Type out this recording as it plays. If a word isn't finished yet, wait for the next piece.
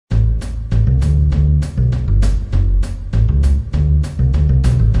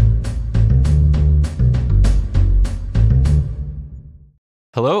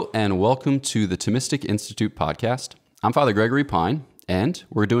Hello and welcome to the Thomistic Institute podcast. I'm Father Gregory Pine, and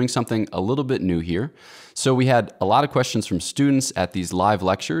we're doing something a little bit new here. So we had a lot of questions from students at these live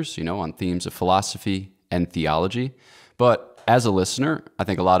lectures, on themes of philosophy and theology. But as a listener, I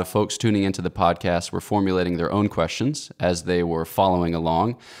think a lot of folks tuning into the podcast were formulating their own questions as they were following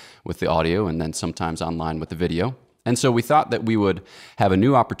along with the audio and then sometimes online with the video. And so we thought that we would have a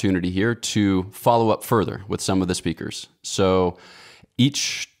new opportunity here to follow up further with some of the speakers. So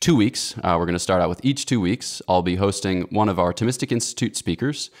each 2 weeks, we're going to start out with each 2 weeks, I'll be hosting one of our Thomistic Institute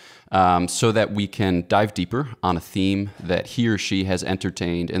speakers so that we can dive deeper on a theme that he or she has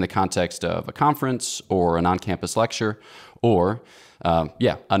entertained in the context of a conference or an on-campus lecture or,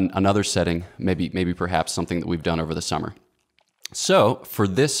 another setting, maybe perhaps something that we've done over the summer. So for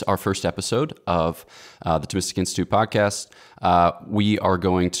this, our first episode of the Thomistic Institute podcast, we are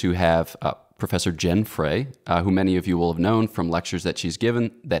going to have Professor Jenn Frey, who many of you will have known from lectures that she's given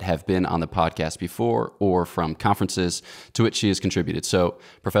that have been on the podcast before or from conferences to which she has contributed. So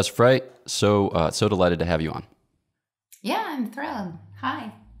Professor Frey, so delighted to have you on. Yeah, I'm thrilled.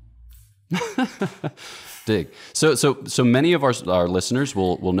 Hi. Dig. So many of our listeners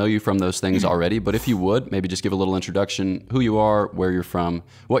will know you from those things already, but if you would, maybe just give a little introduction, who you are, where you're from,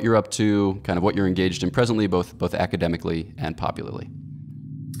 what you're up to, kind of what you're engaged in presently, both academically and popularly.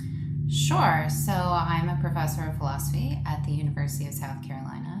 Sure. So I'm a professor of philosophy at the University of South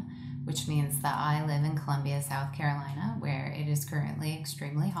Carolina, which means that I live in Columbia, South Carolina, where it is currently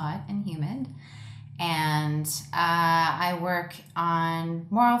extremely hot and humid. And I work on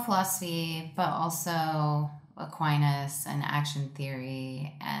moral philosophy, but also Aquinas and action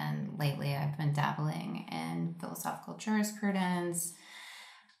theory. And lately I've been dabbling in philosophical jurisprudence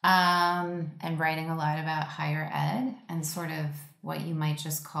and writing a lot about higher ed and sort of what you might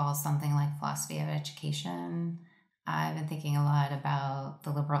just call something like philosophy of education. I've been thinking a lot about the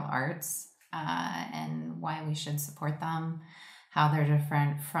liberal arts and why we should support them, how they're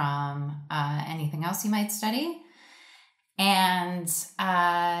different from anything else you might study. And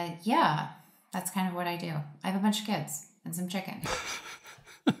that's kind of what I do. I have a bunch of kids and some chicken.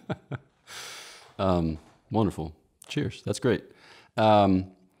 Wonderful. Cheers. That's great.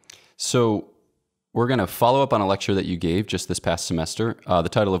 So we're going to follow up on a lecture that you gave just this past semester, the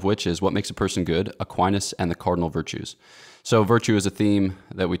title of which is What Makes a Person Good? Aquinas and the Cardinal Virtues. So virtue is a theme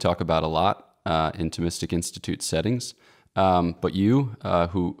that we talk about a lot in Thomistic Institute settings. But you,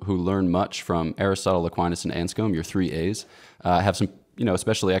 who learn much from Aristotle, Aquinas, and Anscombe, your 3 A's, have some,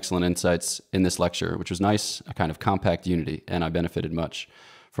 especially excellent insights in this lecture, which was nice, a kind of compact unity, and I benefited much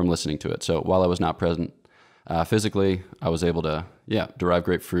from listening to it. So while I was not present physically, I was able to, derive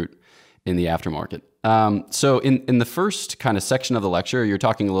great fruit in the aftermarket. So in the first kind of section of the lecture, you're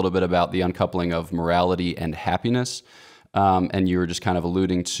talking a little bit about the uncoupling of morality and happiness, and you were just kind of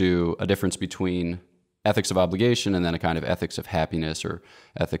alluding to a difference between ethics of obligation and then a kind of ethics of happiness or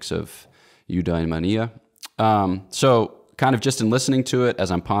ethics of eudaimonia. So kind of just in listening to it,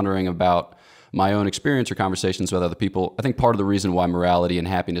 as I'm pondering about my own experience or conversations with other people, I think part of the reason why morality and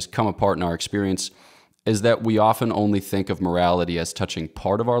happiness come apart in our experience is that we often only think of morality as touching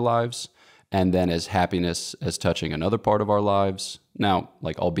part of our lives and then as happiness as touching another part of our lives. Now,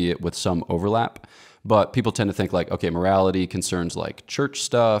 albeit with some overlap, but people tend to think okay, morality concerns church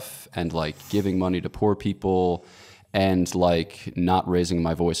stuff and giving money to poor people and not raising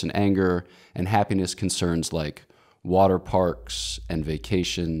my voice in anger, and happiness concerns water parks and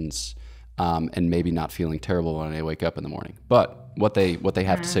vacations and maybe not feeling terrible when I wake up in the morning. But what they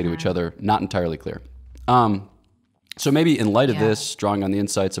have to say to each other, not entirely clear. So maybe in light of this, drawing on the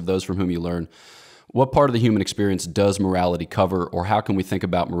insights of those from whom you learn, what part of the human experience does morality cover, or how can we think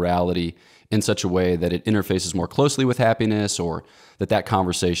about morality in such a way that it interfaces more closely with happiness, or that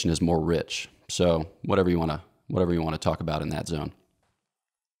conversation is more rich? So whatever you want to talk about in that zone.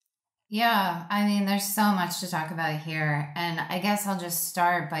 Yeah, I mean, there's so much to talk about here. And I guess I'll just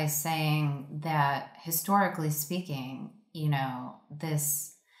start by saying that historically speaking,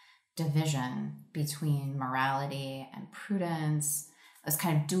 this division between morality and prudence, this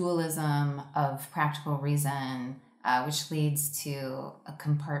kind of dualism of practical reason, which leads to a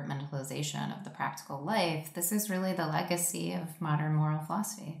compartmentalization of the practical life. This is really the legacy of modern moral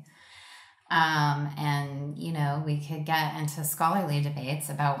philosophy. And we could get into scholarly debates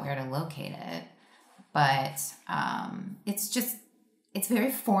about where to locate it, but it's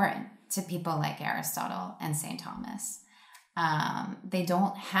very foreign to people like Aristotle and St. Thomas. They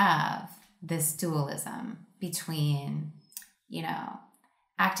don't have this dualism between,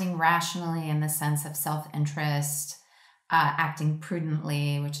 acting rationally in the sense of self-interest, acting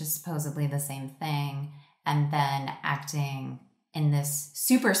prudently, which is supposedly the same thing, and then acting in this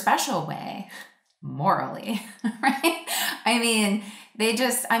super special way, morally, right? I mean,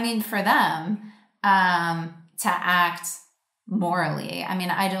 for them, to act morally, I mean,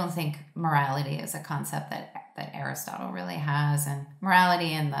 I don't think morality is a concept that Aristotle really has, and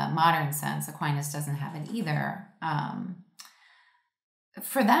morality in the modern sense, Aquinas doesn't have it either.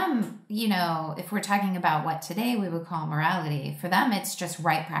 For them, if we're talking about what today we would call morality, for them, it's just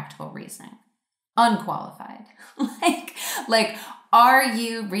right practical reasoning, unqualified. like, are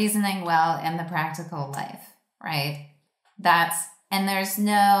you reasoning well in the practical life, right? And there's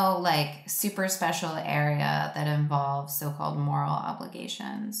no like super special area that involves so-called moral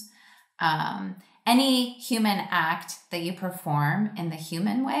obligations. Any human act that you perform in the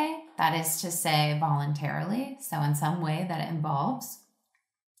human way, that is to say voluntarily, so in some way that involves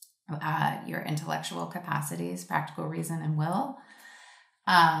your intellectual capacities, practical reason, and will,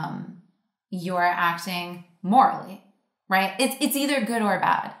 you're acting morally, right? It's either good or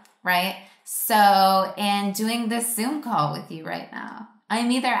bad, right? So in doing this Zoom call with you right now,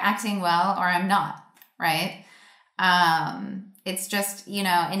 I'm either acting well or I'm not, right? It's just,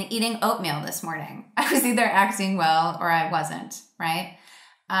 in eating oatmeal this morning, I was either acting well or I wasn't, right?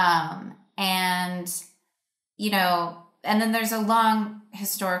 And then there's a long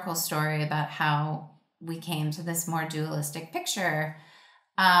historical story about how we came to this more dualistic picture.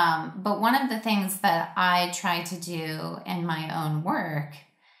 But one of the things that I try to do in my own work,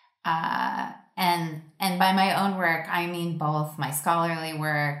 and by my own work, I mean both my scholarly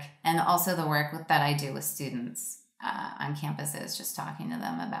work and also the work that I do with students on campuses, just talking to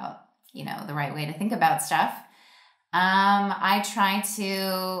them about, the right way to think about stuff. I try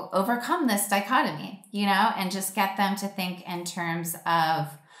to overcome this dichotomy, and just get them to think in terms of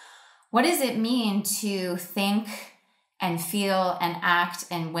what does it mean to think and feel and act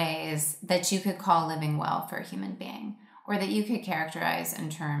in ways that you could call living well for a human being, or that you could characterize in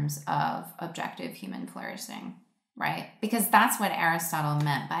terms of objective human flourishing, right? Because that's what Aristotle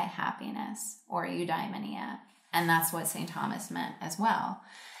meant by happiness or eudaimonia, and that's what St. Thomas meant as well.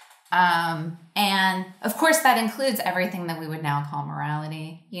 And of course that includes everything that we would now call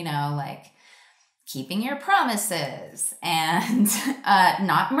morality, like keeping your promises and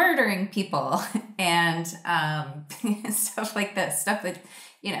not murdering people and stuff like this, stuff that,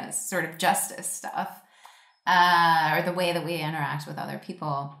 sort of justice stuff, or the way that we interact with other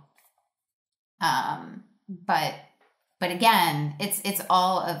people. But again, it's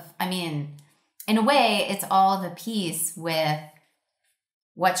all of, in a way, it's all of a piece with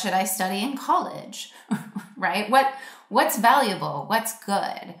what should I study in college, right? What's valuable? What's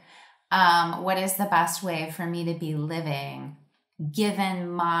good? What is the best way for me to be living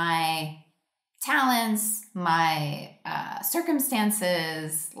given my talents, my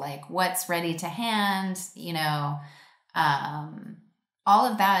circumstances, like what's ready to hand, all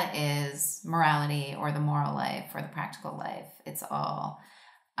of that is morality or the moral life or the practical life. It's all,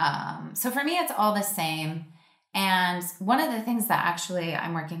 so for me, it's all the same. And one of the things that actually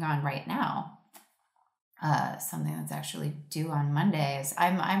I'm working on right now, something that's actually due on Monday, is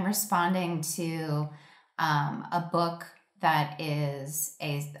I'm responding to a book that is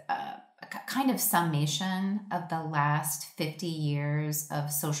a kind of summation of the last 50 years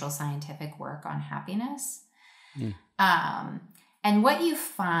of social scientific work on happiness. And what you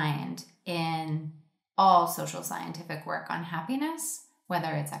find in all social scientific work on happiness,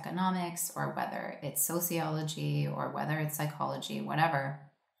 whether it's economics or whether it's sociology or whether it's psychology, whatever,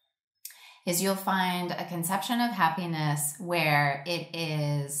 is you'll find a conception of happiness where it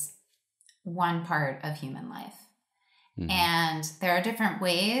is one part of human life. And there are different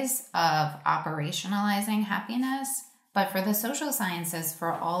ways of operationalizing happiness, but for the social sciences,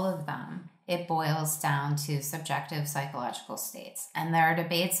 for all of them, it boils down to subjective psychological states. And there are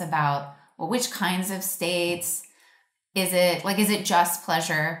debates about, well, which kinds of states. Is it just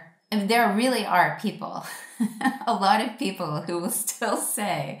pleasure? And there really are people, a lot of people who will still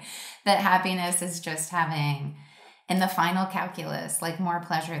say that happiness is just having, in the final calculus, like more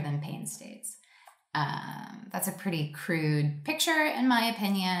pleasure than pain states. That's a pretty crude picture, in my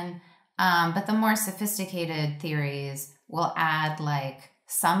opinion. But the more sophisticated theories will add like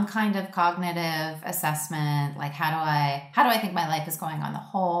some kind of cognitive assessment, like how do I think my life is going on the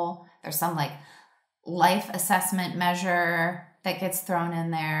whole? There's some like life assessment measure that gets thrown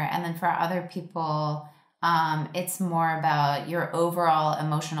in there. And then for other people, it's more about your overall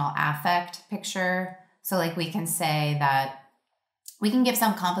emotional affect picture. So like we can say that we can give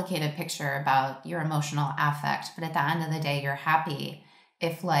some complicated picture about your emotional affect, but at the end of the day, you're happy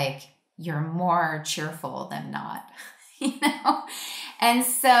if like you're more cheerful than not, And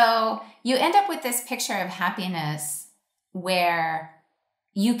so you end up with this picture of happiness where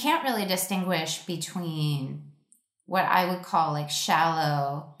you can't really distinguish between what I would call like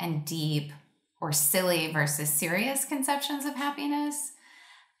shallow and deep or silly versus serious conceptions of happiness.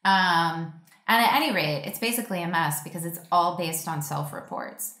 And at any rate, it's basically a mess because it's all based on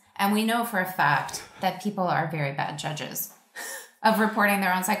self-reports. And we know for a fact that people are very bad judges of reporting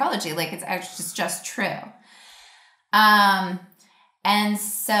their own psychology. Like it's just true. And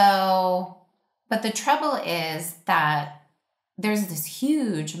so, but the trouble is that there's this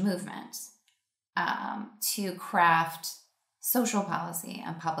huge movement to craft social policy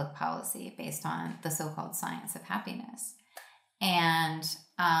and public policy based on the so-called science of happiness. And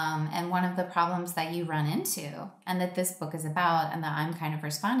one of the problems that you run into, and that this book is about, and that I'm kind of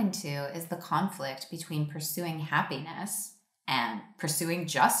responding to, is the conflict between pursuing happiness and pursuing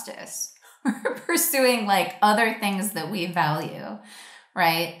justice, or pursuing like other things that we value,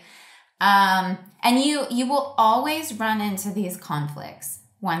 right? And you will always run into these conflicts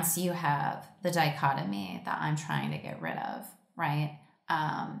once you have the dichotomy that I'm trying to get rid of, right?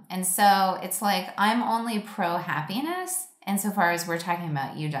 And so it's like I'm only pro-happiness insofar as we're talking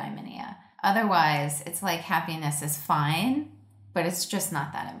about eudaimonia. Otherwise, it's like happiness is fine, but it's just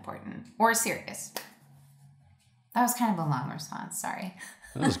not that important or serious. That was kind of a long response. Sorry.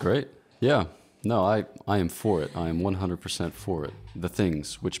 That was great. Yeah. No, I am for it. I am 100% for it. The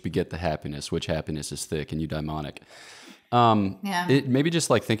things which beget the happiness, which happiness is thick and eudaimonic. Maybe just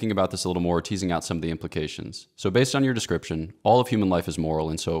like thinking about this a little more, teasing out some of the implications. So based on your description, all of human life is moral.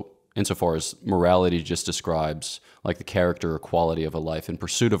 And so insofar as morality just describes like the character or quality of a life in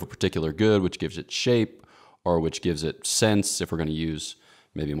pursuit of a particular good, which gives it shape or which gives it sense, if we're going to use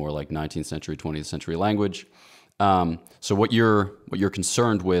maybe more like 19th century, 20th century language. So what you're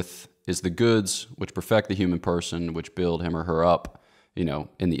concerned with is the goods which perfect the human person, which build him or her up, you know,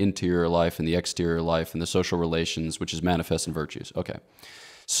 in the interior life, in the exterior life, in the social relations, which is manifest in virtues. Okay.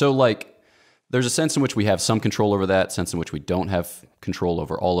 So like there's a sense in which we have some control over that, sense in which we don't have control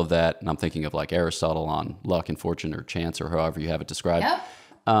over all of that. And I'm thinking of like Aristotle on luck and fortune or chance or however you have it described. Yep.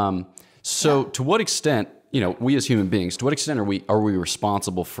 To what extent, you know, we as human beings, to what extent are we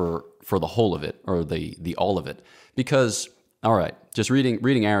responsible for the whole of it or the all of it? Because, all right, just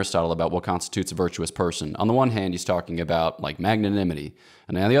reading Aristotle about what constitutes a virtuous person. On the one hand, he's talking about like magnanimity,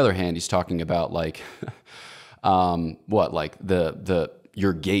 and on the other hand, he's talking about like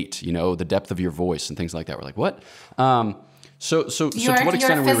your gait, you know, the depth of your voice and things like that. We're like, what? So to what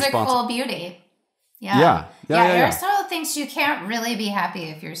extent are we responsible? Your physical beauty. Yeah. Aristotle thinks you can't really be happy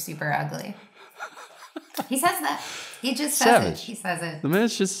if you're super ugly. He says that. He just says savage. It. He says it. The man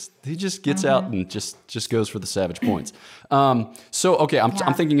he just gets out and just goes for the savage points. I'm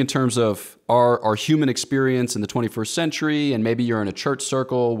thinking in terms of our human experience in the 21st century, and maybe you're in a church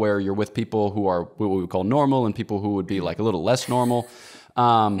circle where you're with people who are what we would call normal and people who would be like a little less normal.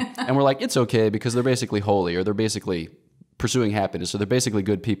 And we're like, it's okay because they're basically holy or they're basically pursuing happiness or they're basically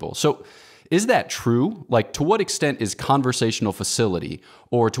good people. So is that true? Like, to what extent is conversational facility,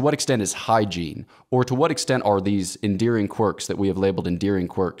 or to what extent is hygiene, or to what extent are these endearing quirks that we have labeled endearing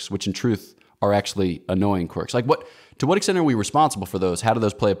quirks, which in truth are actually annoying quirks? Like, to what extent are we responsible for those? How do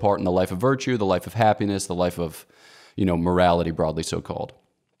those play a part in the life of virtue, the life of happiness, the life of, you know, morality, broadly so called?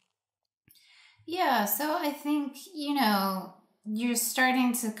 Yeah, so I think, you know, you're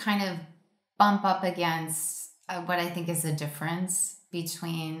starting to kind of bump up against what I think is a difference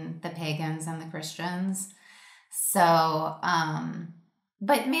between the pagans and the Christians. So,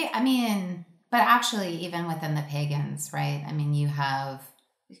 but actually even within the pagans, right? I mean, you have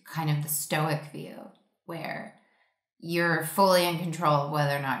kind of the Stoic view where you're fully in control of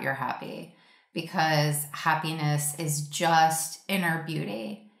whether or not you're happy, because happiness is just inner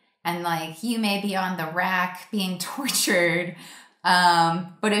beauty. And like, you may be on the rack being tortured,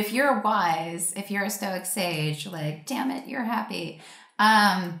 but if you're wise, if you're a Stoic sage, like, damn it, you're happy.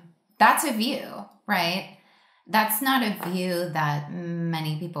 That's a view, right? That's not a view that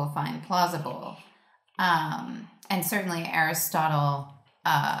many people find plausible. And certainly Aristotle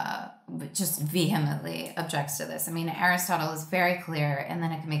just vehemently objects to this. I mean, Aristotle is very clear in the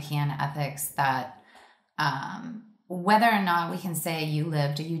Nicomachean Ethics that whether or not we can say you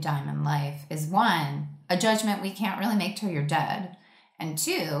lived a eudaimon life is, one, a judgment we can't really make till you're dead. And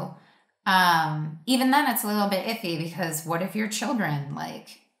two, even then it's a little bit iffy, because what if your children,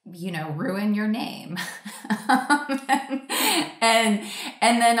 like, you know, ruin your name? and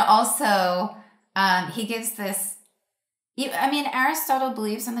then also he gives this, Aristotle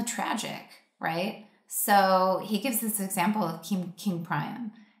believes in the tragic, right? So he gives this example of King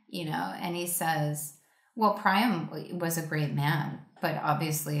Priam, you know, and he says, Well, Priam was a great man, but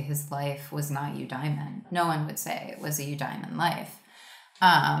obviously his life was not eudaimon. No one would say it was a eudaimon life.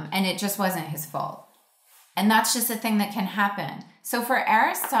 And it just wasn't his fault. And that's just a thing that can happen. So for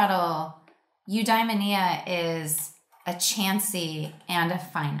Aristotle, eudaimonia is a chancy and a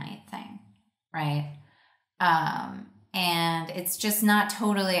finite thing, right? And it's just not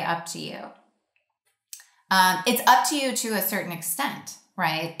totally up to you. It's up to you to a certain extent,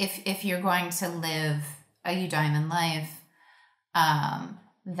 right? If you're going to live a eudaimon life,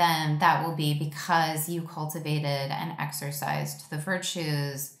 then that will be because you cultivated and exercised the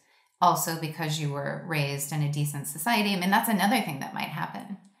virtues, also because you were raised in a decent society. I mean, that's another thing that might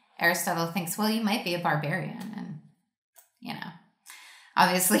happen. Aristotle thinks, well, you might be a barbarian, and, you know,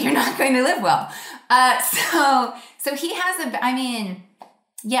 obviously you're not going to live well. So he has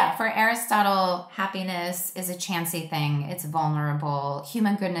for Aristotle, happiness is a chancy thing. It's vulnerable.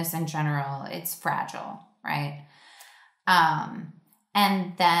 Human goodness in general, it's fragile, right?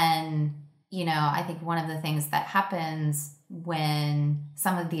 And then, I think one of the things that happens when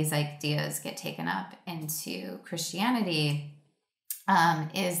some of these ideas get taken up into Christianity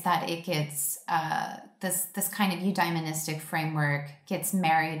is that it gets this kind of eudaimonistic framework gets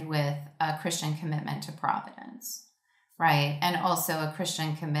married with a Christian commitment to providence, right? And also a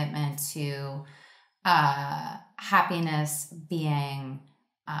Christian commitment to happiness being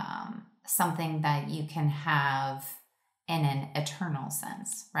something that you can have in an eternal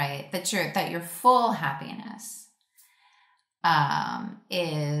sense, right? That your full happiness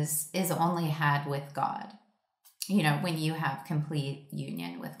is only had with God, when you have complete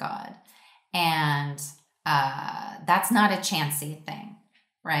union with God. And that's not a chancy thing,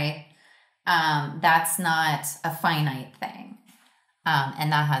 right? That's not a finite thing.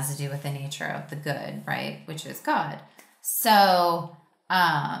 And that has to do with the nature of the good, right? Which is God. So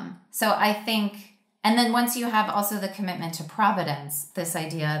I think, and then once you have also the commitment to providence, this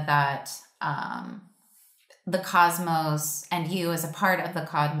idea that the cosmos and you as a part of the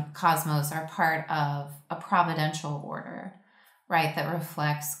cosmos are part of a providential order, right? That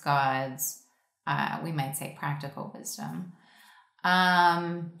reflects God's, we might say, practical wisdom.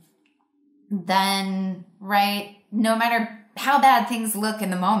 Then, right, no matter how bad things look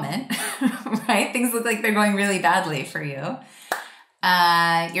in the moment, right? Things look like they're going really badly for you.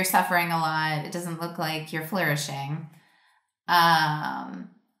 You're suffering a lot. It doesn't look like you're flourishing.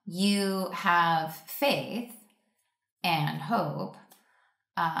 You have faith and hope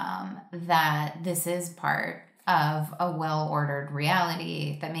that this is part of a well-ordered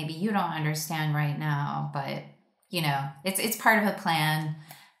reality that maybe you don't understand right now, but it's part of a plan.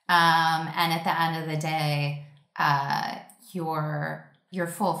 And at the end of the day, your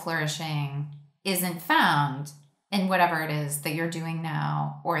full flourishing isn't found in whatever it is that you're doing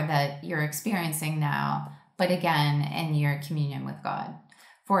now or that you're experiencing now, but again, in your communion with God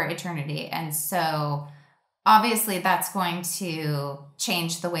for eternity. And so obviously that's going to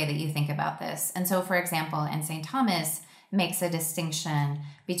change the way that you think about this. And so, for example, and St. Thomas makes a distinction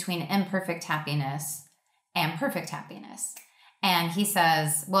between imperfect happiness and perfect happiness. And he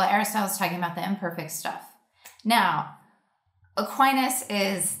says, well, Aristotle's talking about the imperfect stuff. Now, Aquinas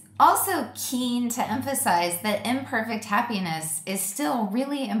is also keen to emphasize that imperfect happiness is still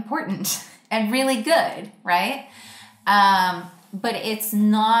really important and really good, right? But it's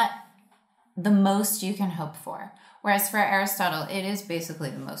not the most you can hope for. Whereas for Aristotle, it is basically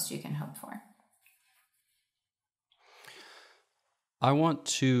the most you can hope for. I want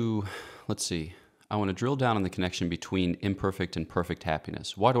to drill down on the connection between imperfect and perfect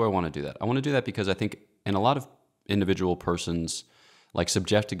happiness. Why do I want to do that? I want to do that because I think in a lot of individual persons, like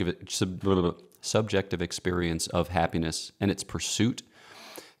subjective experience of happiness and its pursuit,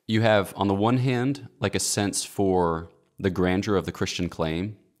 you have, on the one hand, like a sense for the grandeur of the Christian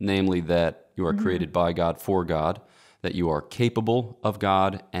claim, namely that you are created by God for God, that you are capable of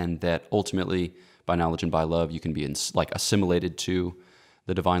God, and that ultimately, by knowledge and by love, you can be assimilated to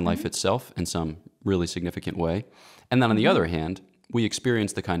the divine life itself in some really significant way. And then on the other hand, we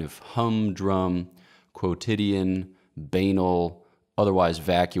experience the kind of humdrum, quotidian, banal, otherwise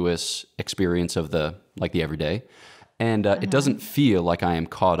vacuous experience of the everyday. And it doesn't feel like I am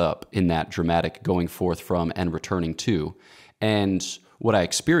caught up in that dramatic going forth from and returning to. And what I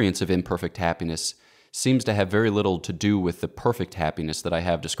experience of imperfect happiness seems to have very little to do with the perfect happiness that I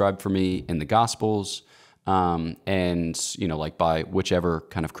have described for me in the Gospels, and by whichever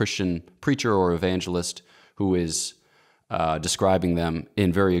kind of Christian preacher or evangelist who is describing them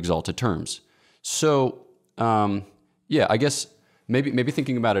in very exalted terms. So, I guess maybe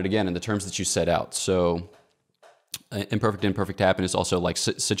thinking about it again in the terms that you set out. So, imperfect happiness, also like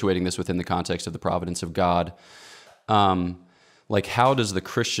situating this within the context of the providence of God. Like, how does the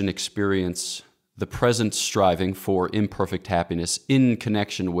Christian experience the present striving for imperfect happiness in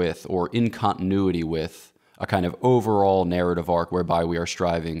connection with or in continuity with a kind of overall narrative arc whereby we are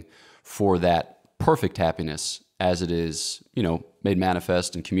striving for that perfect happiness as it is, made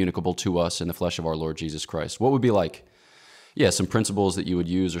manifest and communicable to us in the flesh of our Lord Jesus Christ? What would be like, some principles that you would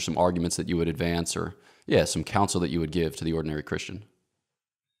use, or some arguments that you would advance, or some counsel that you would give to the ordinary Christian?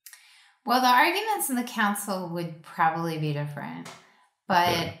 Well, the arguments in the council would probably be different.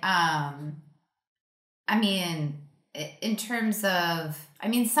 But, in terms of,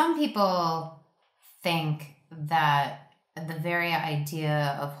 some people think that the very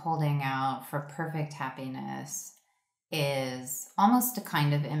idea of holding out for perfect happiness is almost a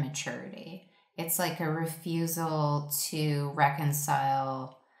kind of immaturity. It's like a refusal to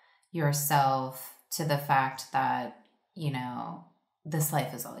reconcile yourself to the fact that, this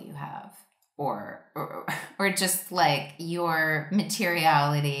life is all you have, or just like your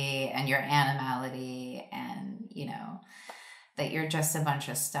materiality and your animality, and that you're just a bunch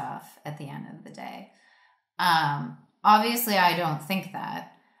of stuff at the end of the day. Obviously, I don't think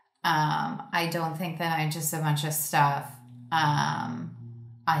that. I don't think that I'm just a bunch of stuff.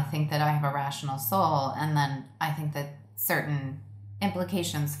 I think that I have a rational soul, and then I think that certain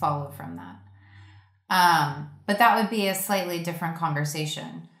implications follow from that. But that would be a slightly different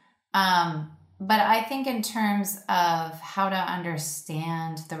conversation. But I think in terms of how to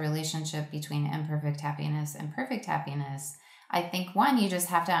understand the relationship between imperfect happiness and perfect happiness, I think, one, you just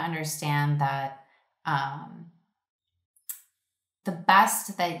have to understand that the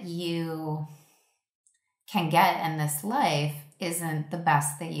best that you can get in this life isn't the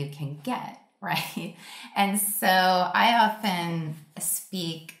best that you can get, right? And so I often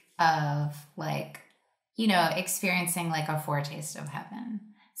speak of experiencing like a foretaste of heaven.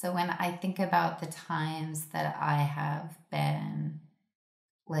 So when I think about the times that I have been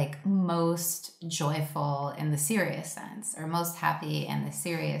like most joyful in the serious sense, or most happy in the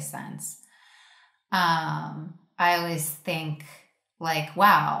serious sense, I always think like,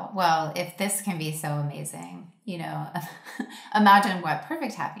 wow, well, if this can be so amazing, imagine what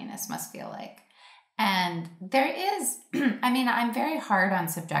perfect happiness must feel like. And there is, I'm very hard on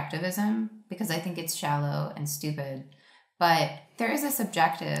subjectivism because I think it's shallow and stupid, but there is a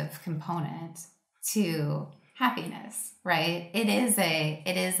subjective component to happiness, right? It is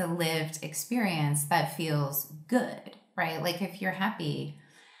a lived experience that feels good, right? Like if you're happy,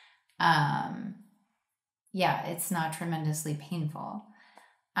 it's not tremendously painful.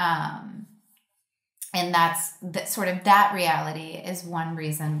 And that's that reality is one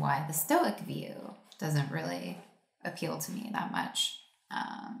reason why the Stoic view doesn't really appeal to me that much.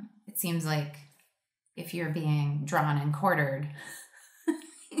 It seems like if you're being drawn and quartered,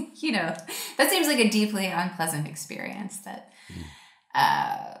 that seems like a deeply unpleasant experience that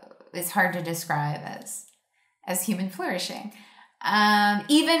is hard to describe as human flourishing.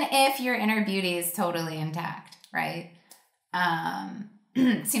 Even if your inner beauty is totally intact, right?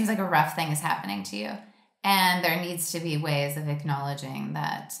 It seems like a rough thing is happening to you. And there needs to be ways of acknowledging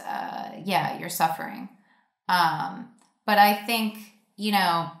that, you're suffering. But I think,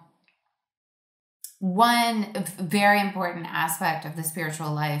 one very important aspect of the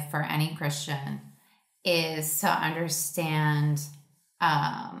spiritual life for any Christian is to understand,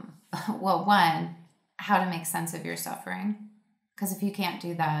 one, how to make sense of your suffering. Because if you can't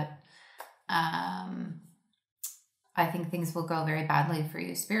do that, I think things will go very badly for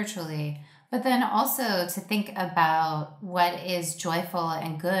you spiritually. But then also to think about what is joyful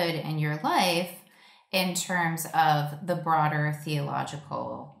and good in your life in terms of the broader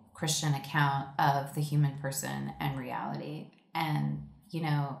theological Christian account of the human person and reality. And,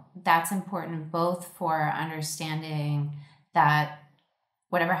 that's important both for understanding that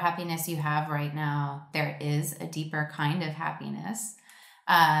whatever happiness you have right now, there is a deeper kind of happiness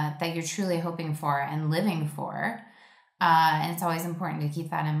that you're truly hoping for and living for. And it's always important to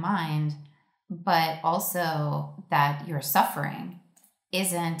keep that in mind. But also that your suffering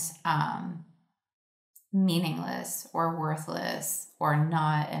isn't meaningless or worthless or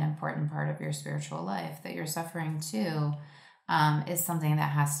not an important part of your spiritual life, that your suffering too is something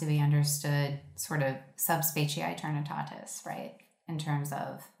that has to be understood sort of sub specie aeternitatis, right? In terms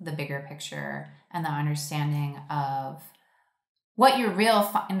of the bigger picture and the understanding of what your real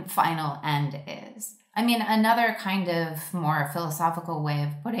final end is. Another kind of more philosophical way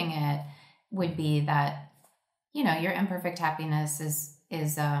of putting it would be that, your imperfect happiness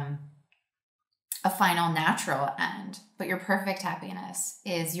is a final natural end, but your perfect happiness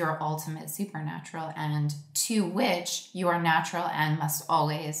is your ultimate supernatural end, to which your natural end must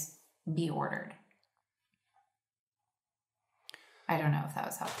always be ordered. I don't know if that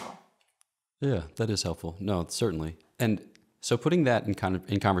was helpful. Yeah, that is helpful. No, certainly. And so putting that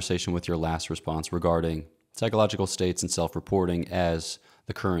in conversation with your last response regarding psychological states and self-reporting as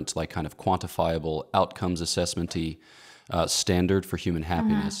the current like kind of quantifiable outcomes assessment-y standard for human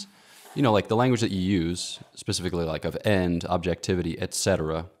happiness, you know, like the language that you use, specifically like of end, objectivity,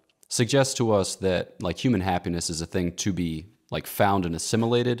 etc., suggests to us that like human happiness is a thing to be like found and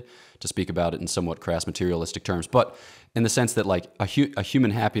assimilated, to speak about it in somewhat crass materialistic terms, but in the sense that like a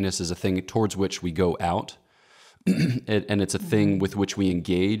human happiness is a thing towards which we go out, and it's a thing with which we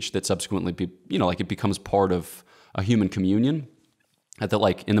engage that subsequently, like it becomes part of a human communion. That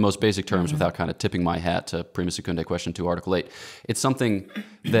like in the most basic terms, without kind of tipping my hat to Prima Secundae Question 2, Article 8, it's something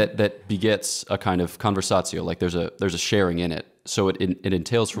that begets a kind of conversatio, like there's a sharing in it. So it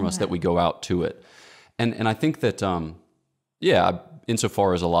entails from us that we go out to it. And I think that,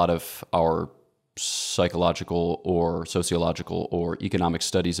 insofar as a lot of our psychological or sociological or economic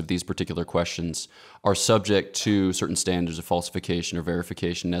studies of these particular questions are subject to certain standards of falsification or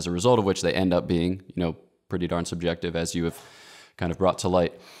verification, as a result of which they end up being, pretty darn subjective, as you have kind of brought to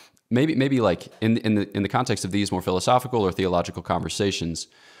light. Maybe like in the context of these more philosophical or theological conversations,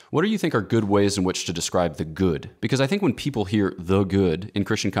 what do you think are good ways in which to describe the good? Because I think when people hear the good in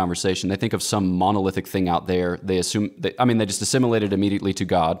Christian conversation, they think of some monolithic thing out there. They assume, they just assimilate it immediately to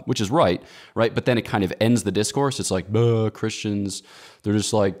God, which is right? But then it kind of ends the discourse. It's like, Christians, they're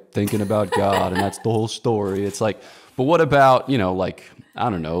just like thinking about God, and that's the whole story. It's like, but what about,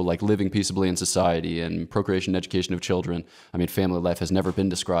 like living peaceably in society and procreation and education of children? I mean, family life has never been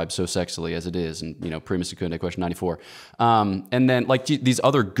described so sexily as it is, and, Prima Secundae Question 94. And then like these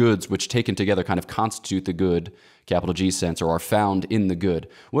other goods, which taken together kind of constitute the good, capital G sense, or are found in the good.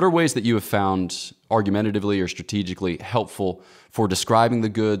 What are ways that you have found argumentatively or strategically helpful for describing the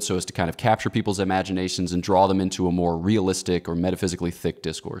good so as to kind of capture people's imaginations and draw them into a more realistic or metaphysically thick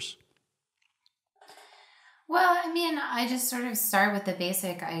discourse? Well, I just sort of start with the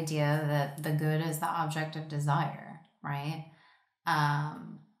basic idea that the good is the object of desire, right?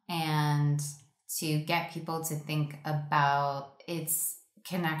 And to get people to think about its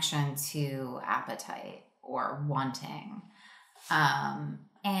connection to appetite or wanting.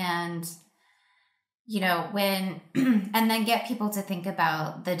 And then get people to think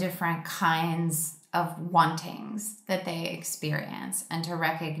about the different kinds of wantings that they experience, and to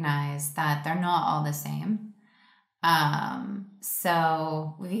recognize that they're not all the same.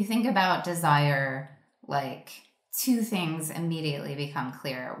 So if you think about desire, like two things immediately become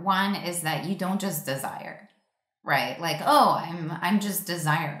clear. One is that you don't just desire, right? Like, I'm just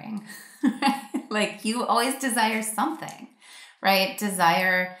desiring, right? Like you always desire something, right?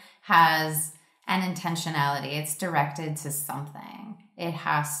 Desire has an intentionality. It's directed to something. It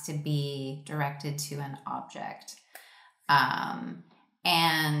has to be directed to an object.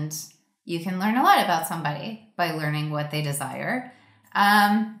 And you can learn a lot about somebody by learning what they desire.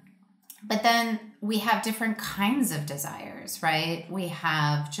 But then we have different kinds of desires, right? We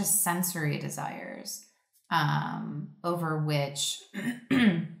have just sensory desires, over which,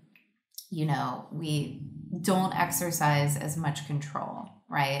 we don't exercise as much control,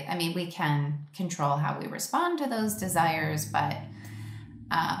 right? We can control how we respond to those desires, but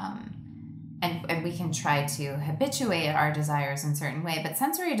and we can try to habituate our desires in a certain way, but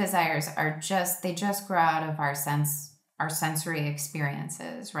sensory desires they just grow out of our sensory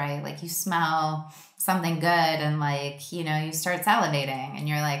experiences, right? Like you smell something good and you start salivating and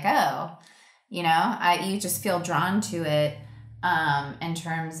you're like, you just feel drawn to it, in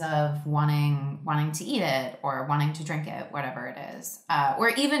terms of wanting to eat it or wanting to drink it, whatever it is, or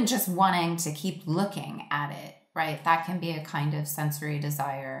even just wanting to keep looking at it. Right, that can be a kind of sensory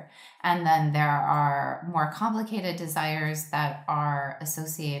desire. And then there are more complicated desires that are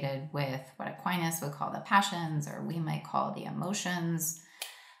associated with what Aquinas would call the passions, or we might call the emotions.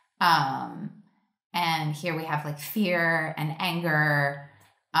 And here we have like fear and anger,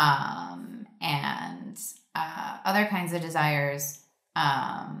 and other kinds of desires.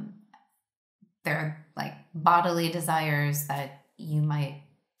 They're like bodily desires that you might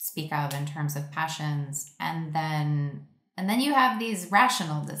speak of in terms of passions, and then you have these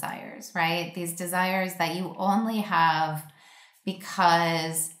rational desires, right? These desires that you only have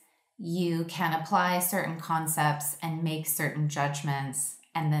because you can apply certain concepts and make certain judgments,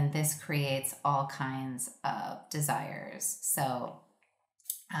 and then this creates all kinds of desires. So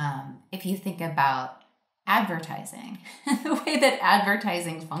if you think about advertising, the way that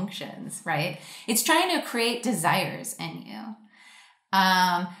advertising functions, right? It's trying to create desires in you.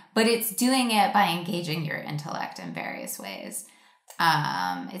 But it's doing it by engaging your intellect in various ways.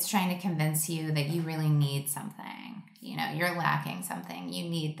 It's trying to convince you that you really need something. You know, you're lacking something. You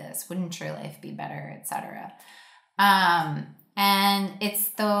need this. Wouldn't your life be better, etc. And it's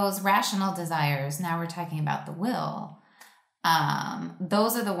those rational desires. Now we're talking about the will.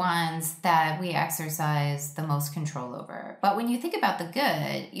 Those are the ones that we exercise the most control over. But when you think about the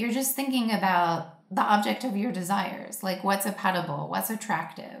good, you're just thinking about the object of your desires, like what's appetible, what's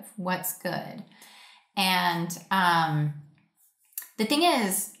attractive, what's good. And the thing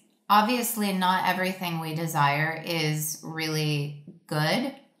is, obviously not everything we desire is really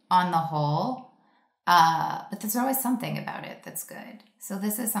good on the whole, but there's always something about it that's good. So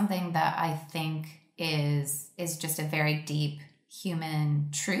this is something that I think is just a very deep human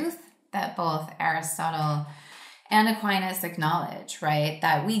truth that both Aristotle and Aquinas acknowledge, right?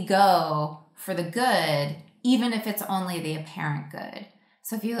 That we go for the good, even if it's only the apparent good.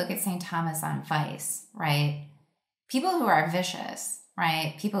 So if you look at St. Thomas on vice, right? People who are vicious,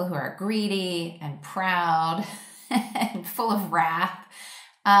 right? People who are greedy and proud and full of wrath,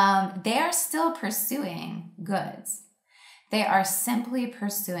 they are still pursuing goods. They are simply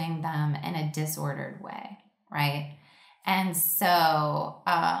pursuing them in a disordered way, right? And so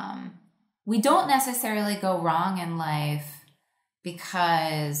we don't necessarily go wrong in life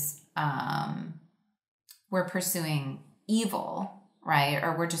because we're pursuing evil, right?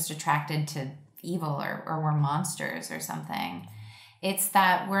 Or we're just attracted to evil, or we're monsters or something. It's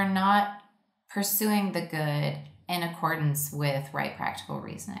that we're not pursuing the good in accordance with right practical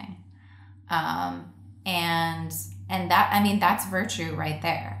reasoning. And that, I mean, that's virtue right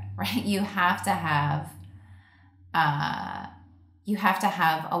there, right? You have to have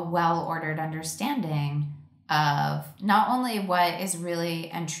a well-ordered understanding of not only what is really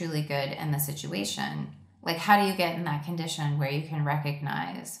and truly good in the situation, like how do you get in that condition where you can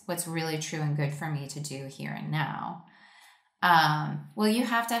recognize what's really true and good for me to do here and now. Well, you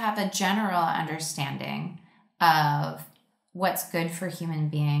have to have a general understanding of what's good for human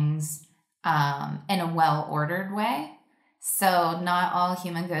beings in a well-ordered way. So not all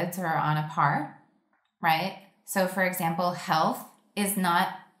human goods are on a par, right? So for example, health is not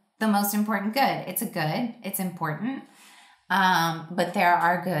the most important good. It's a good, it's important, but there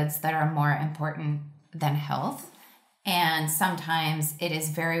are goods that are more important than health. And sometimes it is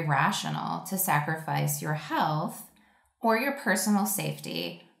very rational to sacrifice your health or your personal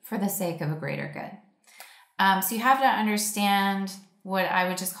safety for the sake of a greater good. So you have to understand what I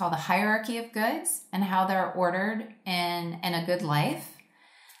would just call the hierarchy of goods and how they're ordered in a good life.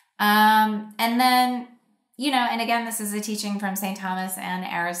 And then, you know, and again, this is a teaching from St. Thomas and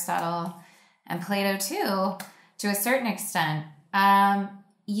Aristotle and Plato too, to a certain extent.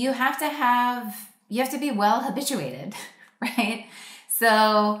 You have to be well habituated, right?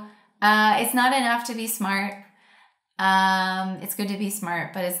 So it's not enough to be smart. It's good to be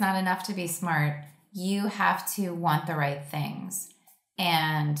smart, but it's not enough to be smart. You have to want the right things.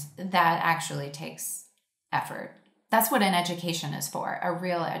 And that actually takes effort. That's what an education is for. A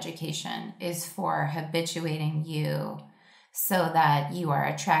real education is for habituating you so that you are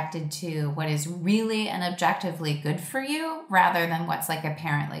attracted to what is really and objectively good for you rather than what's like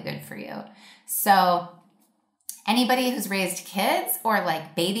apparently good for you. So anybody who's raised kids or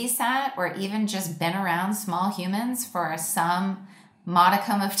like babysat or even just been around small humans for some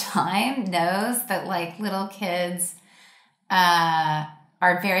modicum of time knows that like little kids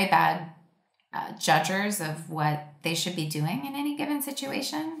are very bad judgers of what they should be doing in any given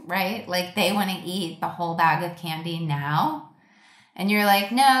situation, right? Like they want to eat the whole bag of candy now. And you're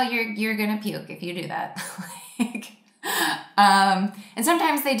like, no, you're going to puke if you do that. And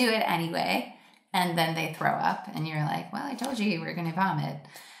sometimes they do it anyway. And then they throw up and you're like, well, I told you were going to vomit.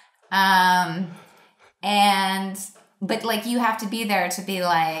 But like, you have to be there to be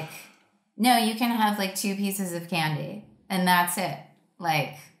like, no, you can have like 2 pieces of candy and that's it.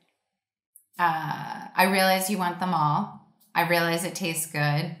 Like, I realize you want them all. I realize it tastes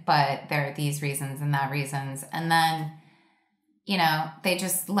good, but there are these reasons and that reasons. And then, you know, they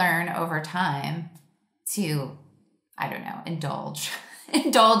just learn over time to, I don't know, indulge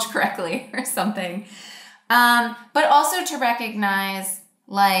correctly or something. But also to recognize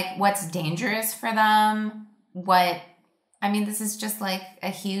like what's dangerous for them. This is just like a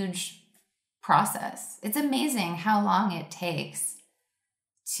huge process. It's amazing how long it takes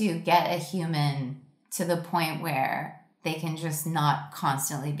to get a human to the point where they can just not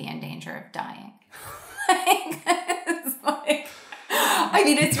constantly be in danger of dying. It's like, I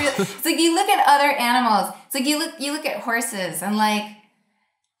mean, it's really, it's like you look at other animals. It's like you look at horses and like,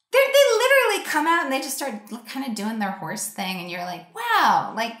 they literally come out and they just start kind of doing their horse thing. And you're like,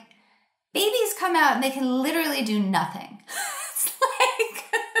 wow, like babies come out and they can literally do nothing. It's like,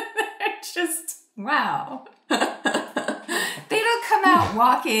 it's just, wow. They don't come out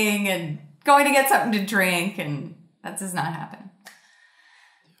walking and going to get something to drink, and that does not happen.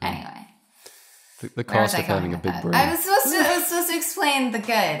 Anyway. The cost of having a big brain. I was supposed to explain the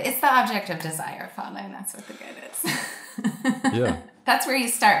good. It's the object of desire, Father, and that's what the good is. Yeah. That's where you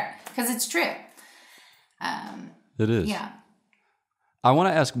start, because it's true. It is. Yeah. I want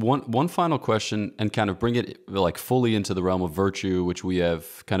to ask one final question and kind of bring it like fully into the realm of virtue, which we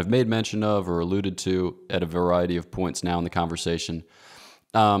have kind of made mention of or alluded to at a variety of points now in the conversation.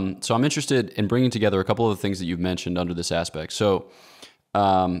 So I'm interested in bringing together a couple of the things that you've mentioned under this aspect. So,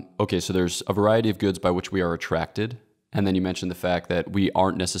 okay, so there's a variety of goods by which we are attracted. And then you mentioned the fact that we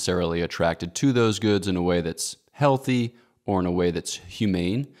aren't necessarily attracted to those goods in a way that's healthy or in a way that's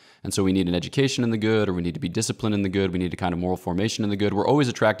humane. And so we need an education in the good, or we need to be disciplined in the good. We need a kind of moral formation in the good. We're always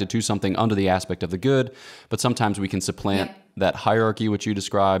attracted to something under the aspect of the good, but sometimes we can supplant that hierarchy which you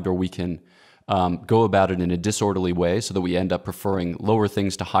described, or we can go about it in a disorderly way so that we end up preferring lower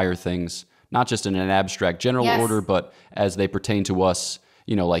things to higher things, not just in an abstract general order, but as they pertain to us,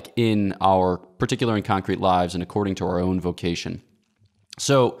 you know, like in our particular and concrete lives and according to our own vocation.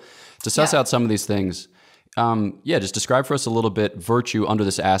 So to suss out some of these things, just describe for us a little bit virtue under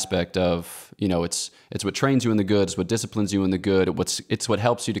this aspect of, you know, it's what trains you in the good, it's what disciplines you in the good, it's what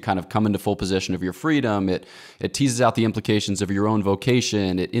helps you to kind of come into full possession of your freedom. It teases out the implications of your own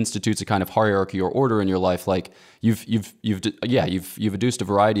vocation. It institutes a kind of hierarchy or order in your life. Like you've adduced a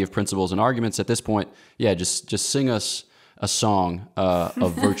variety of principles and arguments at this point. Yeah, just sing us a song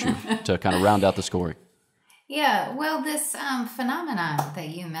of virtue to kind of round out the story. Yeah, well, this phenomenon that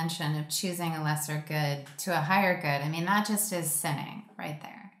you mentioned of choosing a lesser good to a higher good, I mean, that just is sinning right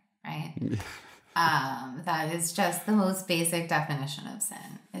there, right? That is just the most basic definition of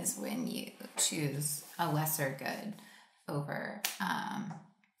sin, is when you choose a lesser good over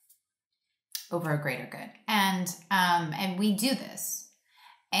a greater good. And we do this,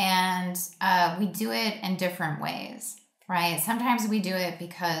 and we do it in different ways. Right? Sometimes we do it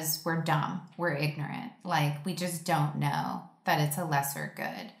because we're dumb, we're ignorant, like we just don't know that it's a lesser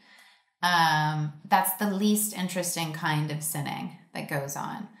good. That's the least interesting kind of sinning that goes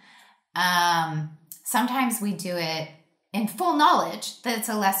on. Sometimes we do it in full knowledge that it's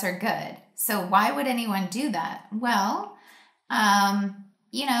a lesser good. So why would anyone do that? Well,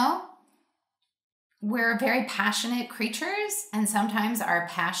 you know, we're very passionate creatures, and sometimes our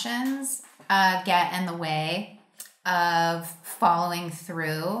passions get in the way of following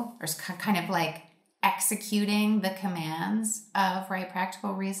through, or kind of like executing the commands of right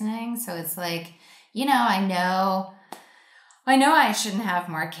practical reasoning. So it's like, you know I I shouldn't have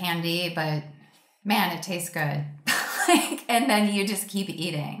more candy, but man, it tastes good. And then you just keep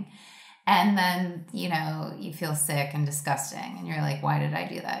eating. And then, you know, you feel sick and disgusting. And you're like, why did I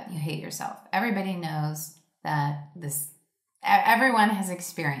do that? You hate yourself. Everybody knows that everyone has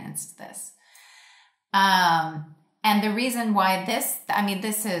experienced this. And the reason why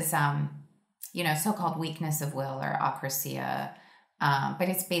this is, you know, so-called weakness of will or akrasia, but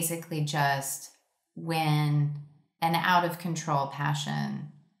it's basically just when an out-of-control passion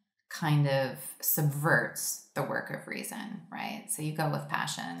kind of subverts the work of reason, right? So you go with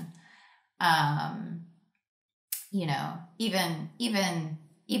passion. You know, even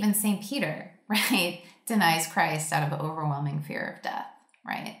St. Peter, right, denies Christ out of overwhelming fear of death,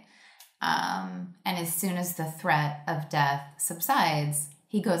 right? And as soon as the threat of death subsides,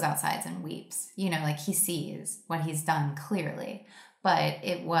 he goes outside and weeps. You know, like he sees what he's done clearly. But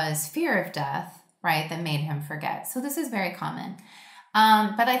it was fear of death, right, that made him forget. So this is very common.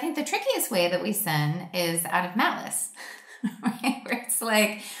 But I think the trickiest way that we sin is out of malice, right? Where it's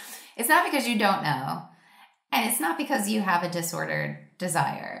like, it's not because you don't know, and it's not because you have a disordered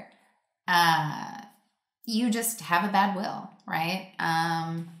desire. You just have a bad will, right?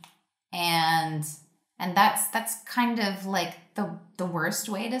 And that's kind of like the worst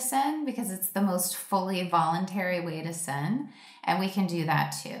way to sin, because it's the most fully voluntary way to sin, and we can do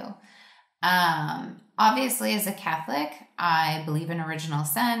that too. Obviously, as a Catholic, I believe in original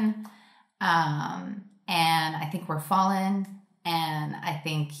sin, and I think we're fallen, and I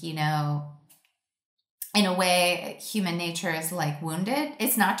think, you know, in a way, human nature is like wounded.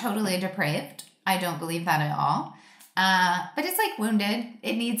 It's not totally depraved. I don't believe that at all. But it's like wounded.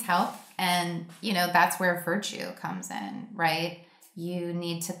 It needs help. And, you know, that's where virtue comes in, right? You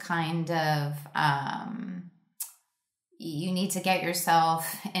need to kind of, you need to get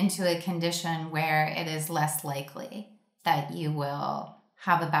yourself into a condition where it is less likely that you will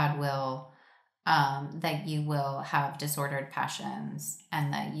have a bad will, that you will have disordered passions,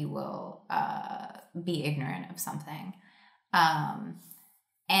 and that you will be ignorant of something.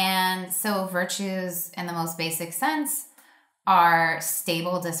 And so virtues, in the most basic sense, are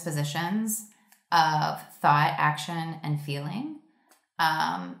stable dispositions of thought, action, and feeling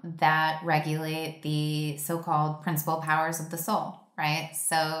that regulate the so-called principal powers of the soul, right?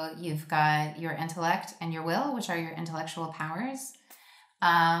 So you've got your intellect and your will, which are your intellectual powers.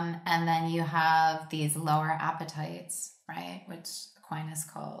 And then you have these lower appetites, right? Which Aquinas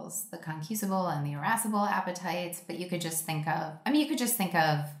calls the concupiscible and the irascible appetites. But you could just think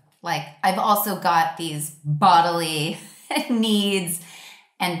of, like, I've also got these bodily needs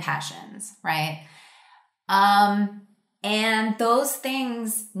and passions, right? And those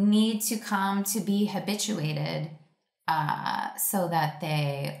things need to come to be habituated so that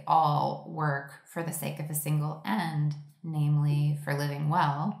they all work for the sake of a single end, namely for living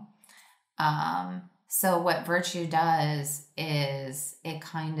well. So what virtue does is it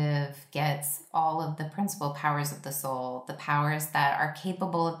kind of gets all of the principal powers of the soul, the powers that are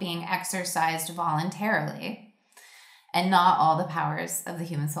capable of being exercised voluntarily. And not all the powers of the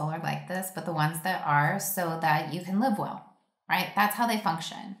human soul are like this, but the ones that are, so that you can live well, right? That's how they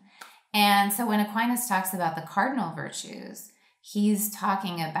function. And so when Aquinas talks about the cardinal virtues, he's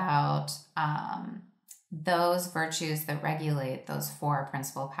talking about those virtues that regulate those four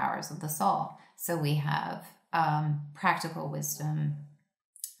principal powers of the soul. So we have practical wisdom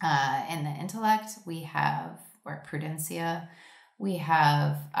in the intellect, we have, or prudentia, we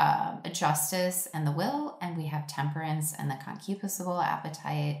have justice and the will, and we have temperance and the concupiscible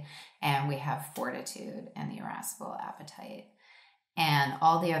appetite, and we have fortitude and the irascible appetite. And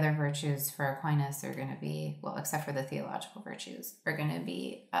all the other virtues for Aquinas are going to be, well, except for the theological virtues, are going to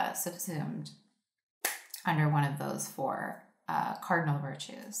be subsumed under one of those four cardinal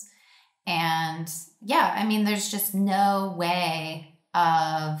virtues. And yeah, I mean, there's just no way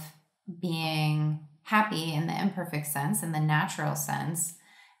of being happy in the imperfect sense, in the natural sense,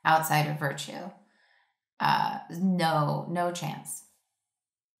 outside of virtue. No chance.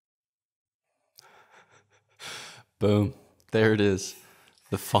 Boom. There it is.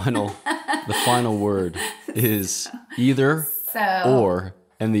 The final word is either or,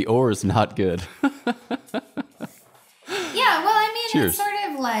 and the or is not good. Yeah, well, I mean, Cheers. It's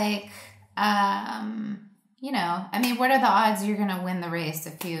sort of like, what are the odds you're going to win the race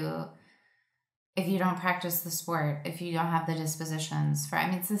if you don't practice the sport, if you don't have the dispositions for,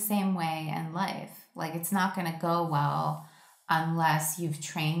 it's the same way in life. Like, it's not going to go well unless you've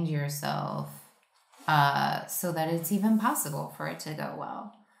trained yourself so that it's even possible for it to go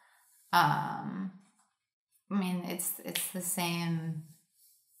well. It's the same,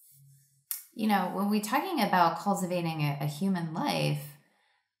 when we're talking about cultivating a human life,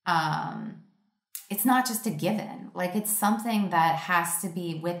 it's not just a given. Like, it's something that has to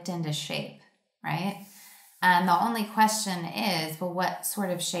be whipped into shape, right? And the only question is, well, what sort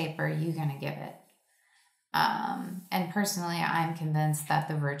of shape are you going to give it? And personally, I'm convinced that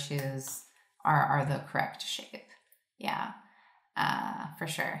the virtues are the correct shape. Yeah, for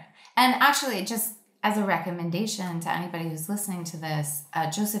sure. And actually, just as a recommendation to anybody who's listening to this,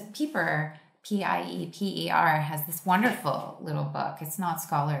 Joseph Pieper, Pieper, has this wonderful little book. It's not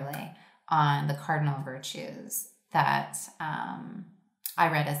scholarly, on the cardinal virtues that I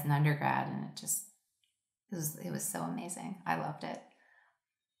read as an undergrad, and it was so amazing. I loved it.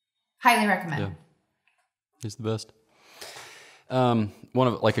 Highly recommend. Yeah. He's the best. One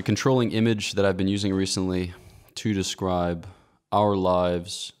of a controlling image that I've been using recently to describe our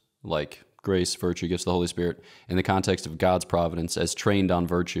lives, like grace, virtue, gifts of the Holy Spirit, in the context of God's providence as trained on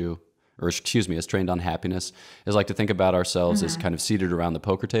virtue, as trained on happiness, is like to think about ourselves as kind of seated around the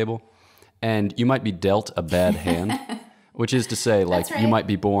poker table. And you might be dealt a bad hand, which is to say, like, right. You might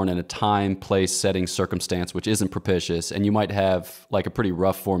be born in a time, place, setting, circumstance which isn't propitious, and you might have like a pretty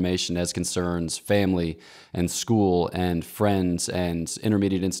rough formation as concerns family and school and friends and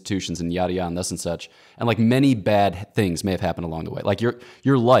intermediate institutions and yada yada and thus and such. And like many bad things may have happened along the way. Like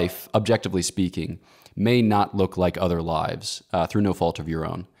your life, objectively speaking, may not look like other lives through no fault of your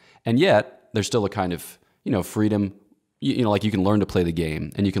own. And yet there's still a kind of, freedom. Like you can learn to play the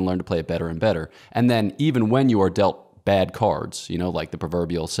game, and you can learn to play it better and better. And then even when you are dealt bad cards, like the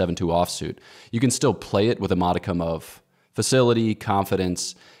proverbial 7-2 offsuit, you can still play it with a modicum of facility,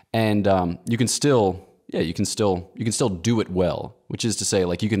 confidence, and you can still do it well, which is to say,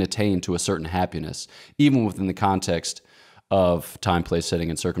 like, you can attain to a certain happiness, even within the context of time, place,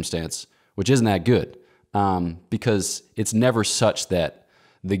 setting, and circumstance, which isn't that good. because it's never such that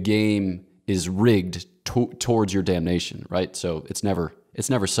the game is rigged towards your damnation, right? So it's never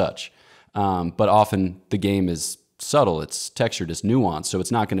such. But often the game is subtle, it's textured, it's nuanced. So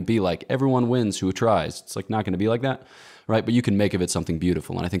it's not going to be like everyone wins who tries. It's like not going to be like that, right? But you can make of it something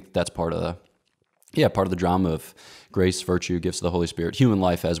beautiful. And I think that's part of the drama of grace, virtue, gifts of the Holy Spirit, human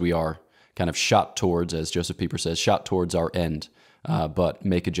life as we are, kind of shot towards, as Joseph Pieper says, shot towards our end, but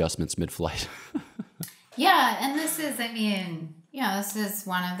make adjustments mid-flight. Yeah, and this is, this is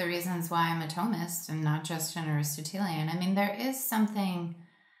one of the reasons why I'm a Thomist and not just an Aristotelian. I mean, there is something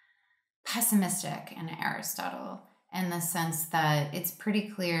pessimistic in Aristotle in the sense that it's pretty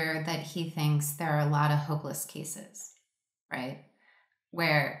clear that he thinks there are a lot of hopeless cases, right?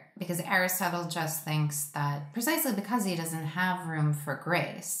 Because Aristotle just thinks that precisely because he doesn't have room for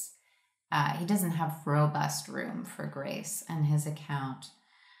grace, he doesn't have robust room for grace in his account.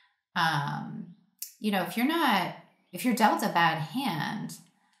 If you're dealt a bad hand,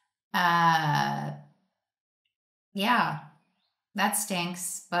 that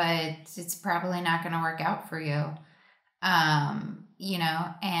stinks, but it's probably not going to work out for you.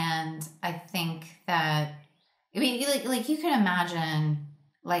 And I think that, like you can imagine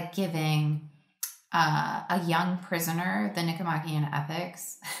like giving a young prisoner the Nicomachean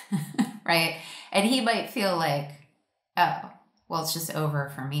Ethics, right? And he might feel like, oh, well, it's just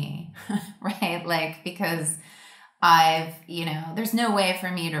over for me, right? Like, because there's no way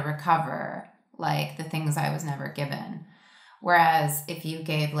for me to recover like the things I was never given. Whereas if you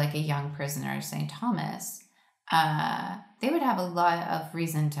gave like a young prisoner St. Thomas, they would have a lot of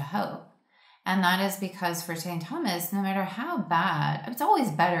reason to hope. And that is because for St. Thomas, no matter how bad, it's always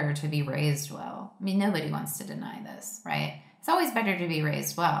better to be raised well. I mean, nobody wants to deny this, right? It's always better to be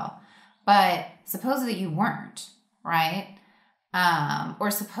raised well. But suppose that you weren't, right? Or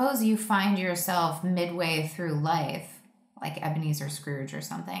suppose you find yourself midway through life, like Ebenezer Scrooge or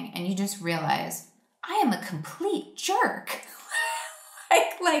something, and you just realize, I am a complete jerk.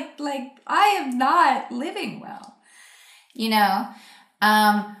 like I am not living well.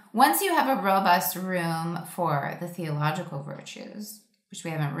 Once you have a robust room for the theological virtues, which we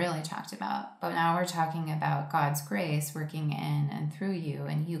haven't really talked about, but now we're talking about God's grace working in and through you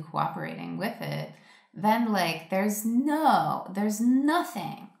and you cooperating with it, then like there's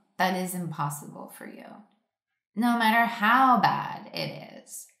nothing that is impossible for you, no matter how bad it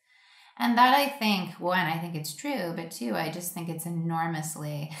is. And that I think it's true, but two, I just think it's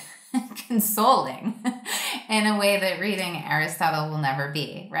enormously consoling in a way that reading Aristotle will never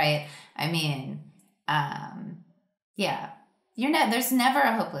be, right? I mean, there's never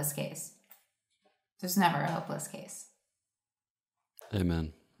a hopeless case. There's never a hopeless case.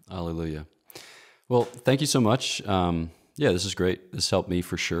 Amen. Hallelujah. Well, thank you so much. This is great. This helped me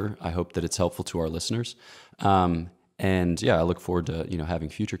for sure. I hope that it's helpful to our listeners. I look forward to, having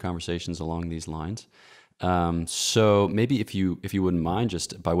future conversations along these lines. So maybe if you wouldn't mind,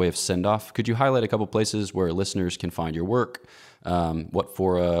 just by way of send off, could you highlight a couple places where listeners can find your work, what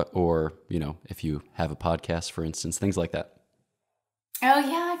fora, or, if you have a podcast, for instance, things like that? Oh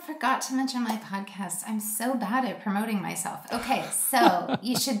yeah, I forgot to mention my podcast. I'm so bad at promoting myself. Okay, so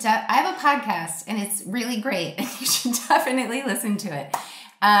you should, I have a podcast and it's really great and you should definitely listen to it.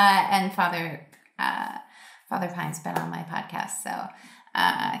 And Father Pine's been on my podcast, so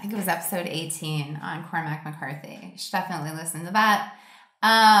I think it was episode 18 on Cormac McCarthy. You should definitely listen to that.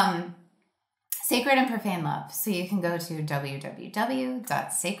 Sacred and Profane Love. So you can go to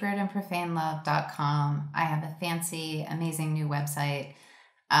www.sacredandprofanelove.com. I have a fancy, amazing new website,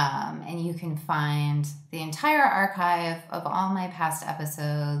 and you can find the entire archive of all my past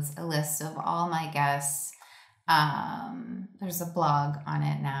episodes, a list of all my guests. There's a blog on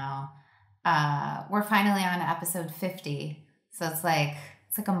it now. We're finally on episode 50, so it's like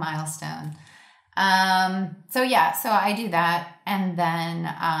a milestone. So I do that, and then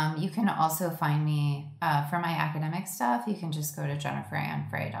you can also find me for my academic stuff. You can just go to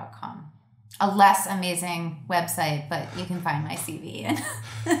jenniferanfrey.com. A less amazing website, but you can find my CV and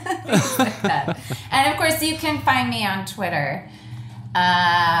things like that. And of course, you can find me on Twitter.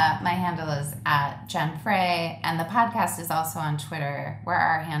 My handle is @Jenn Frey, and the podcast is also on Twitter, where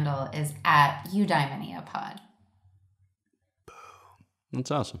our handle is @eudaimoniapod.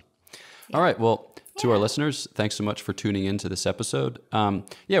 That's awesome. Yeah. All right. Well, to our listeners, thanks so much for tuning into this episode.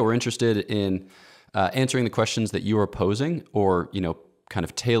 We're interested in answering the questions that you are posing, or, kind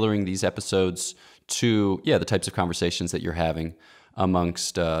of tailoring these episodes to, the types of conversations that you're having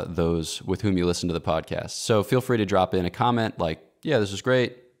amongst those with whom you listen to the podcast. So feel free to drop in a comment like, this is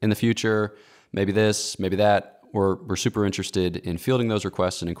great. In the future, maybe this, maybe that. We're super interested in fielding those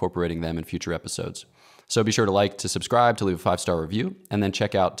requests and incorporating them in future episodes. So be sure to subscribe, to leave a 5-star review, and then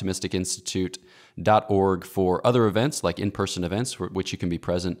check out ThomisticInstitute.org for other events, like in-person events, for which you can be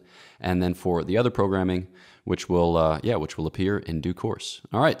present, and then for the other programming, which will appear in due course.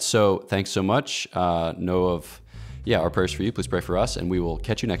 All right, so thanks so much. Know of our prayers for you. Please pray for us, and we will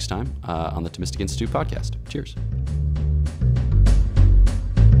catch you next time on the Thomistic Institute podcast. Cheers.